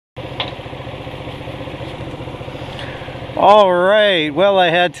All right, well, I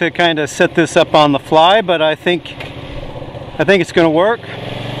had to kind of set this up on the fly, but I think it's going to work.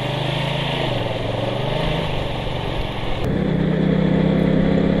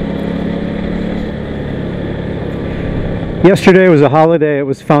 Yesterday was a holiday. It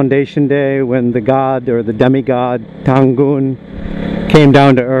was Foundation Day, when the god, or the demigod, Tangun, came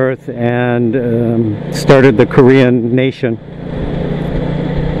down to earth and started the Korean nation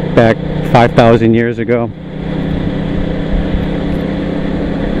back 5,000 years ago.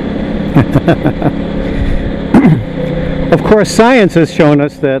 Of course, science has shown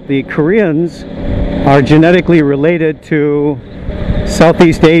us that the Koreans are genetically related to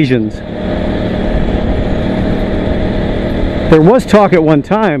Southeast Asians. There was talk at one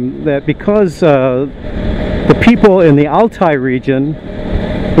time that because the people in the Altai region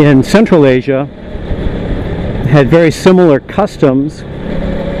in Central Asia had very similar customs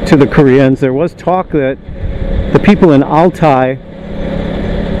to the Koreans, there was talk that the people in Altai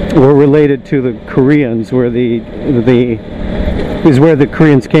were related to the Koreans, where the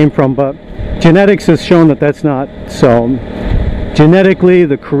Koreans came from, but genetics has shown that that's not so. Genetically,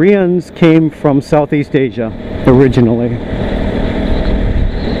 the Koreans came from Southeast Asia originally,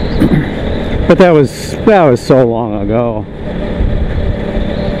 but that was so long ago.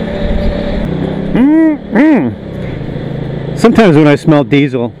 Sometimes when I smell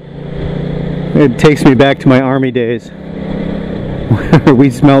diesel, it takes me back to my army days. We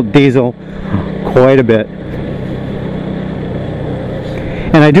smelled diesel quite a bit.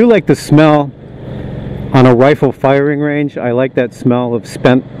 And I do like the smell on a rifle firing range. I like that smell of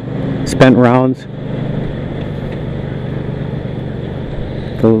spent rounds.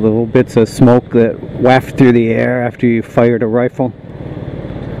 The little bits of smoke that waft through the air after you fired a rifle.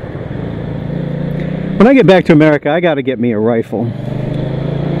 When I get back to America, I gotta get me a rifle.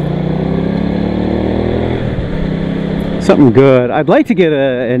 Something good. I'd like to get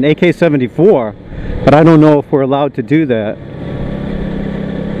an AK-74, but I don't know if we're allowed to do that.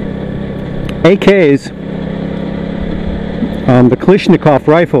 AKs, the Kalashnikov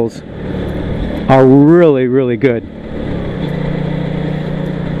rifles, are really, really good.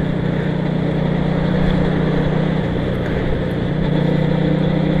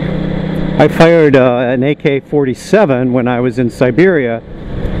 I fired an AK-47 when I was in Siberia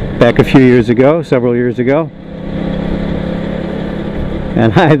back a few years ago, several years ago.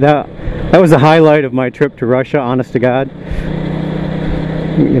 And that was the highlight of my trip to Russia, honest to God.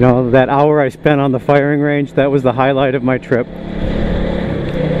 You know, that hour I spent on the firing range, that was the highlight of my trip.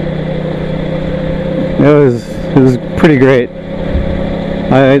 It was pretty great.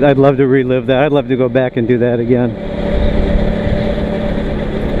 I'd love to relive that. I'd love to go back and do that again.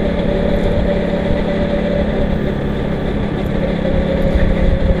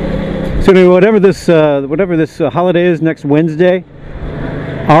 So anyway, whatever this holiday is next Wednesday,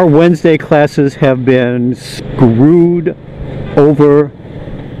 our Wednesday classes have been screwed over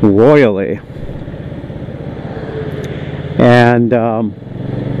royally. And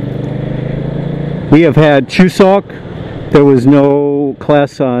we have had Chuseok. There was no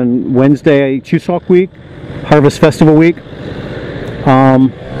class on Wednesday, Chuseok week, Harvest Festival week.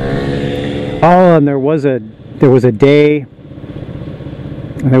 Oh, and there was a day,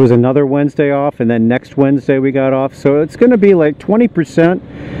 and there was another Wednesday off, and then next Wednesday we got off. So it's going to be like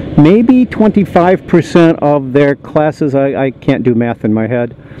 20%, maybe 25% of their classes, I can't do math in my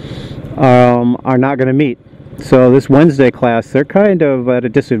head, are not going to meet. So this Wednesday class, they're kind of at a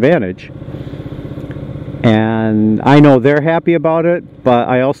disadvantage. And I know they're happy about it, but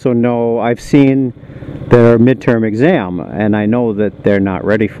I also know I've seen their midterm exam, and I know that they're not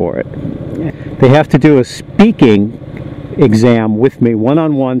ready for it. They have to do a speaking exam with me,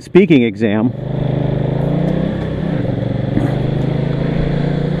 one-on-one speaking exam.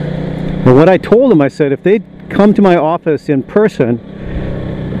 And what I told them, I said, if they'd come to my office in person,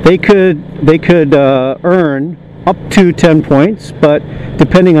 they could earn up to 10 points, but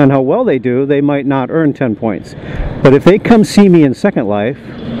depending on how well they do, they might not earn 10 points. But if they come see me in Second Life,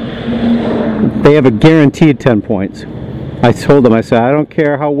 they have a guaranteed 10 points. I told them, I said, I don't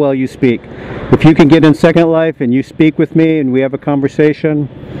care how well you speak. If you can get in Second Life and you speak with me and we have a conversation,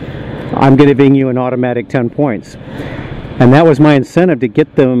 I'm giving you an automatic 10 points. And that was my incentive to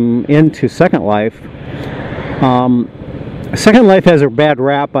get them into Second Life. Second Life has a bad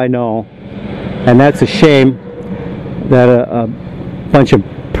rap, I know, and that's a shame that a bunch of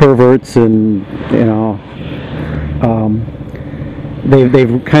perverts and, you know,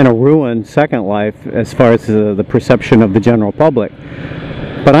 they've kind of ruined Second Life as far as the perception of the general public.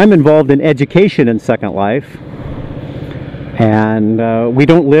 But I'm involved in education in Second Life, and we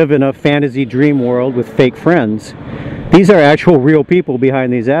don't live in a fantasy dream world with fake friends. these are actual real people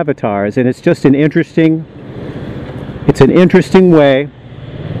behind these avatars, and it's just an interesting way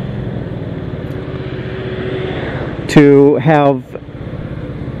to have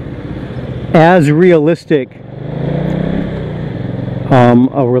as realistic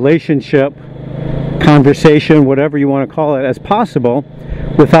a relationship, conversation, whatever you want to call it, as possible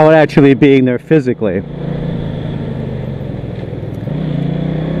without actually being there physically.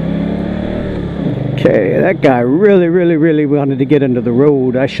 Okay, that guy really wanted to get into the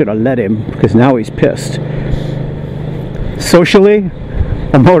road. I should have let him, because now he's pissed. Socially,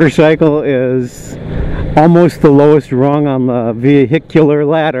 a motorcycle is almost the lowest rung on the vehicular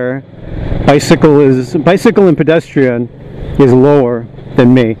ladder. Bicycle and pedestrian is lower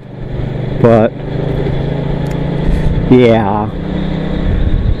than me. But yeah.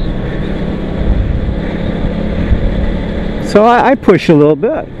 So I push a little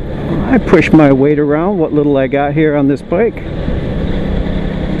bit. I push my weight around, what little I got here on this bike.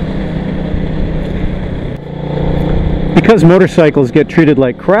 Because motorcycles get treated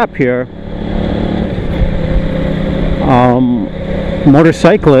like crap here,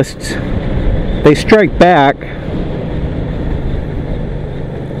 motorcyclists, they strike back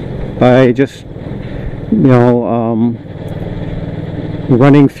by just, you know,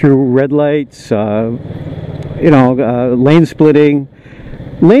 running through red lights, lane splitting.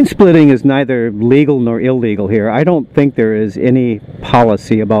 Lane splitting is neither legal nor illegal here. I don't think there is any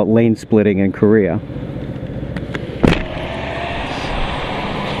policy about lane splitting in Korea.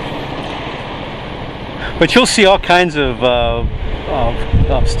 But you'll see all kinds of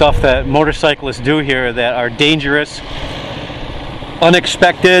stuff that motorcyclists do here that are dangerous,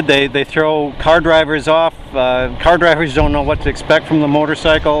 unexpected. They throw car drivers off. Car drivers don't know what to expect from the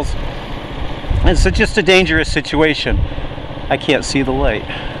motorcycles. It's just a dangerous situation. I can't see the light.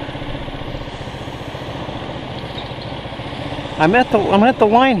 I'm at the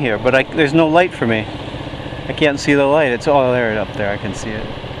line here, but there's no light for me. I can't see the light. It's all there, up there. I can see it.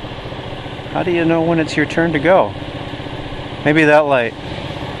 How do you know when it's your turn to go? Maybe that light.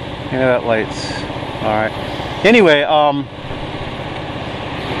 Maybe that light's all right. Anyway,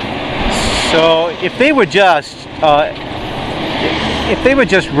 so if they would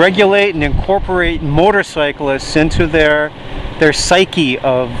just regulate and incorporate motorcyclists into their psyche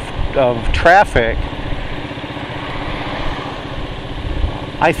of traffic,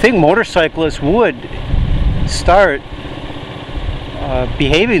 I think motorcyclists would start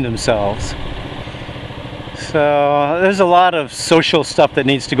behaving themselves. So there's a lot of social stuff that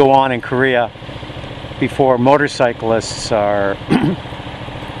needs to go on in Korea before motorcyclists are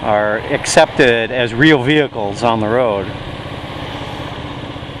are accepted as real vehicles on the road.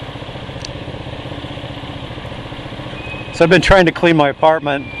 So I've been trying to clean my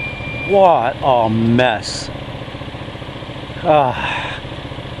apartment. What a mess.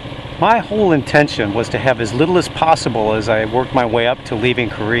 My whole intention was to have as little as possible as I worked my way up to leaving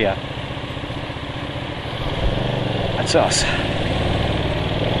Korea. That's us.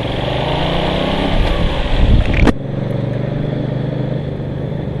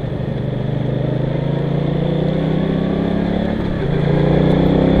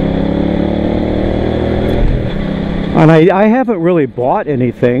 And I haven't really bought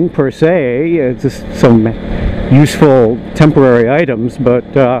anything per se. It's just some useful temporary items, but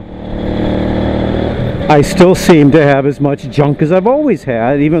I still seem to have as much junk as I've always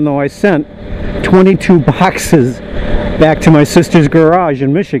had, even though I sent 22 boxes back to my sister's garage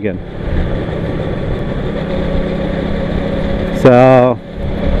in Michigan. So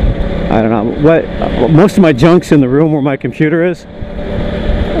I don't know what, most of my junk's in the room where my computer is,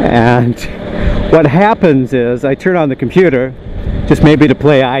 and what happens is I turn on the computer just maybe to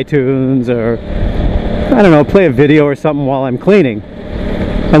play iTunes or I don't know, play a video or something while I'm cleaning.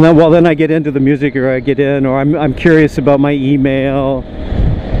 And then, then I get into the music, or I get in, or I'm curious about my email,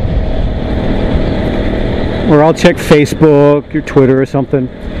 or I'll check Facebook or Twitter or something.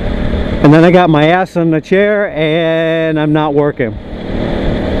 And then I got my ass on the chair and I'm not working.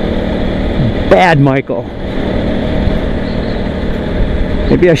 Bad Michael.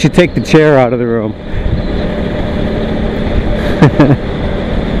 Maybe I should take the chair out of the room.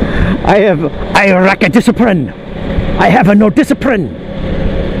 I lack a discipline. I have no discipline.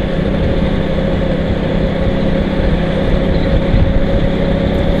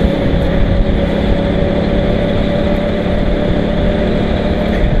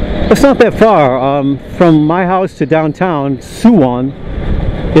 It's not that far. From my house to downtown, Suwon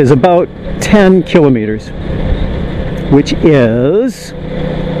is about 10 kilometers, which is,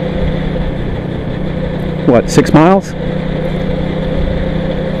 what, 6 miles?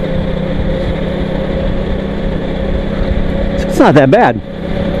 not that bad.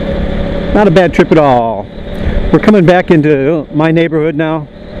 Not a bad trip at all. We're coming back into my neighborhood now.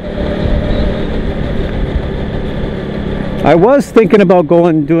 I was thinking about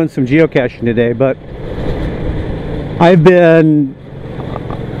going and doing some geocaching today, but I've been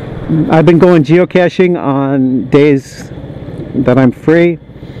going geocaching on days that I'm free,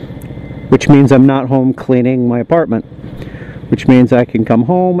 which means I'm not home cleaning my apartment, which means I can come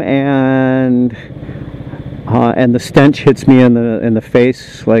home and the stench hits me in the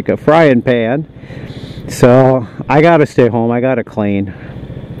face like a frying pan. So I gotta stay home. I gotta clean.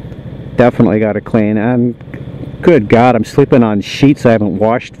 Definitely gotta clean. And good God, I'm sleeping on sheets I haven't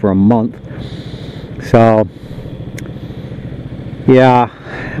washed for a month. So yeah,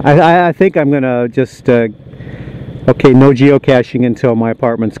 I think I'm gonna just okay, no geocaching until my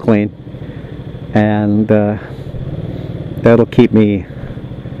apartment's clean, and that'll keep me.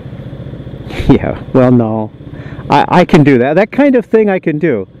 Yeah, well, no, I can do that. That kind of thing I can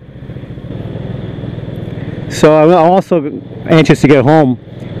do. So I'm also anxious to get home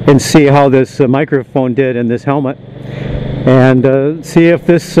and see how this microphone did in this helmet, and see if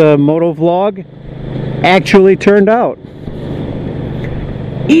this Motovlog actually turned out.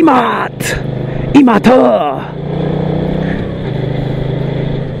 Imata!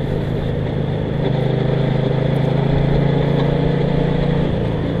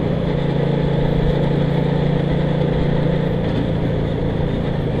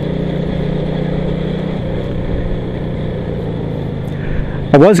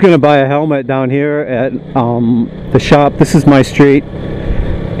 I was going to buy a helmet down here at the shop. This is my street,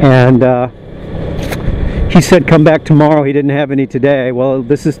 and he said come back tomorrow. He didn't have any today. Well,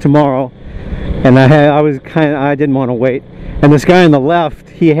 this is tomorrow, and I didn't want to wait. And this guy on the left,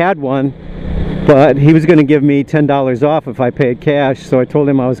 he had one, but he was going to give me $10 off if I paid cash. So I told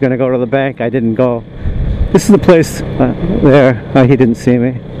him I was going to go to the bank. I didn't go. This is the place there. He didn't see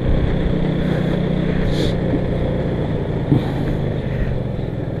me.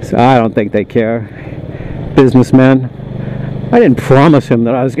 So I don't think they care. Businessmen. I didn't promise him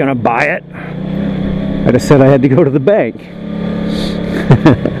that I was going to buy it. I just said I had to go to the bank.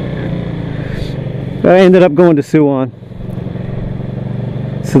 I ended up going to Suwon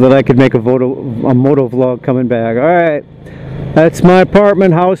so that I could make a moto vlog coming back. Alright, that's my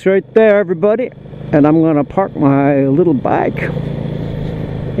apartment house right there, everybody. And I'm going to park my little bike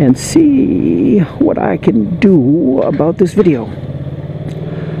and see what I can do about this video.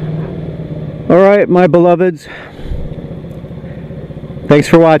 Alright, my beloveds. Thanks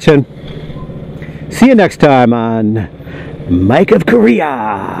for watching. See you next time on Mike of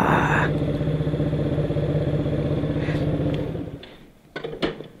Korea.